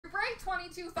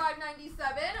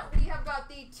22,597. We have got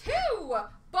the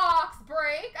 2-box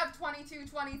break of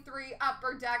 22-23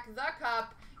 Upper Deck The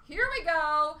Cup. Here we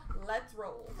go. Let's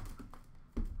roll.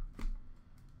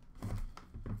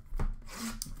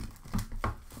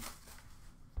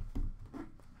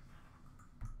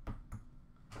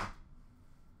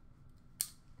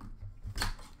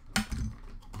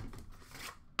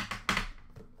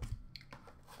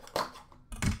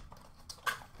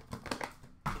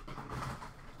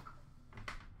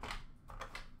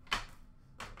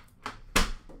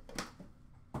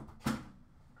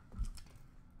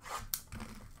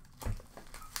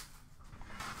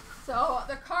 So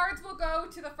the cards will go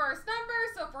to the first number.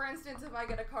 So for instance, if I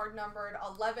get a card numbered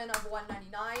 11 of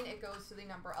 199, it goes to the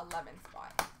number 11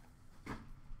 spot.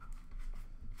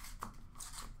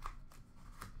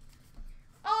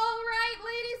 All right,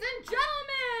 ladies and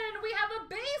gentlemen, we have a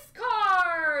base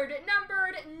card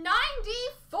numbered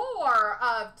 94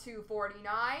 of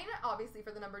 249, obviously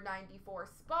for the number 94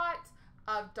 spot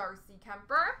of Darcy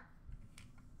Kemper.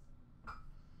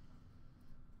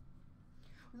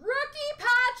 Rookie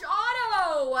patch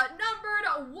auto, numbered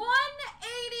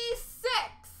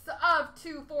 186 of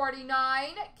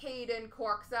 249, Caden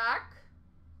Korczak.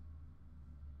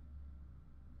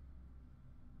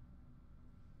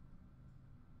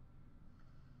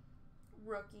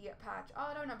 Rookie patch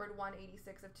auto, numbered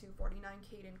 186 of 249,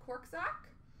 Caden Korczak.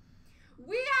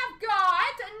 We have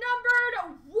got numbered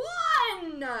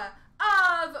 1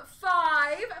 of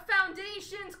 5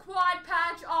 Foundations quad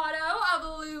patch auto of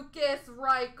Lucas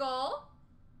Reichel.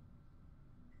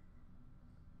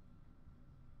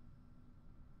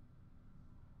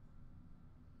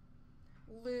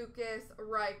 Lucas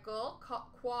Reichel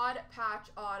quad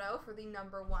patch auto for the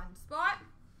number 1 spot.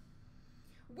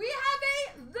 We have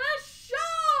The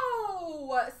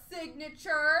Show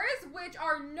signatures, which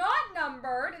are not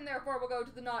numbered, and therefore will go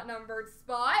to the not numbered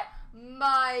spot.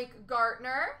 Mike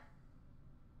Gartner.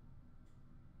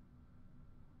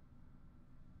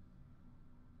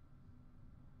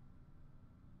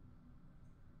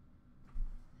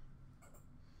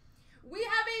 We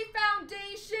have a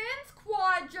Foundations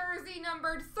quad jersey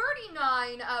numbered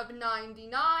 39 of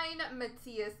 99,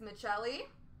 Matthias Michelli.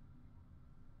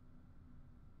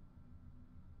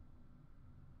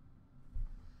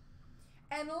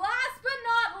 And last but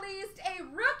not least, a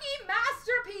Rookie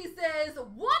Masterpieces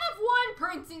 1-of-1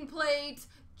 printing plate,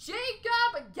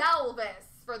 Jacob Galvis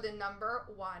for the number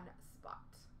 1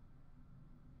 spot.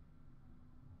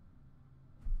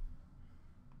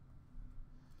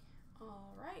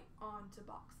 All right, on to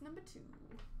box number 2.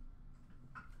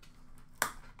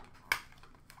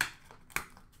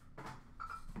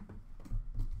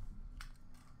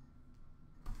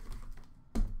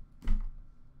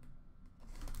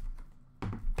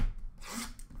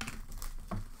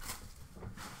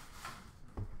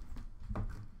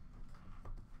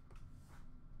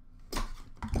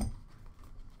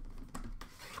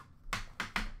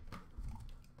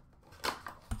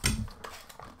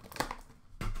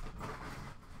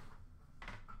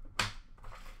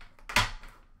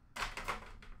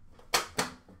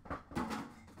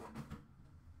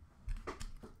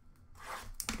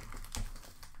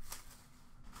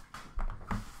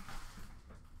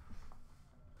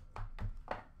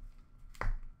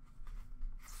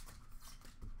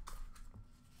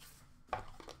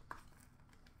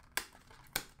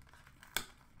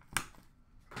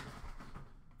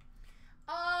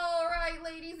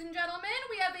 Ladies and gentlemen,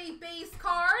 we have a base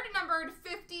card numbered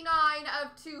 59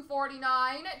 of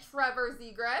 249, Trevor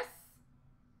Zegras.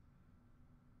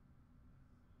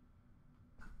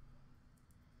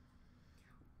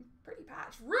 Pretty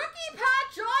patch. Rookie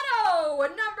patch auto,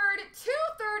 numbered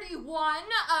 231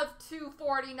 of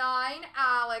 249,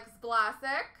 Alex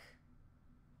Vlasic.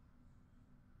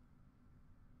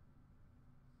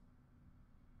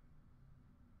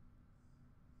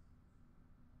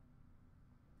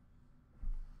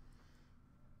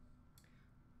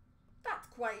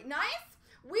 Quite nice.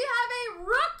 We have a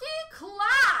rookie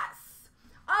class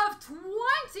of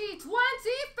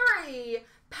 2023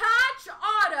 patch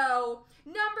auto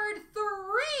numbered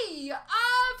 3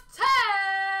 of 10,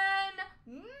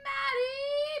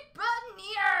 Matty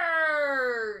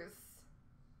Beniers.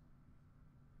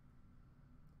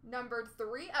 Numbered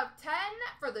 3 of 10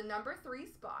 for the number 3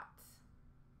 spot.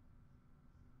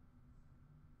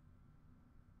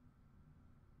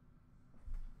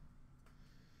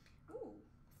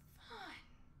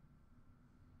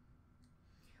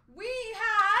 We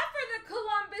have, for the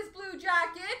Columbus Blue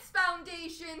Jackets,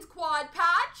 Foundations quad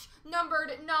patch,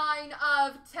 numbered 9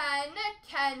 of 10,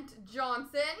 Kent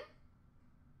Johnson.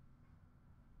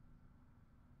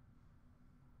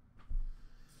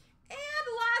 And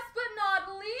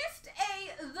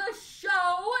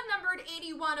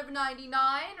 1 of 99,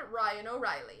 Ryan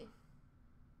O'Reilly.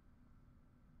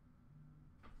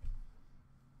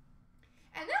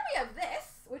 And then we have this,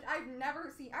 which I've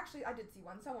never seen. Actually, I did see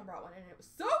one. Someone brought one in, and it was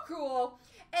so cool.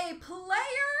 A player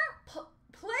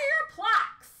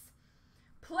plaques.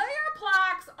 Player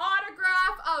plaques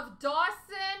autograph of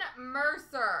Dawson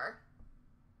Mercer.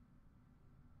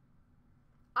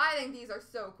 I think these are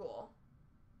so cool.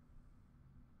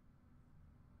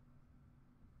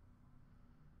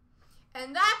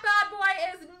 And that bad boy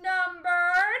is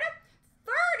numbered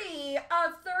 30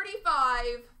 of 35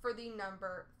 for the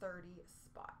number 30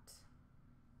 spot.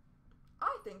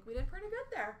 I think we did pretty good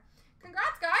there.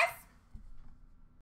 Congrats, guys.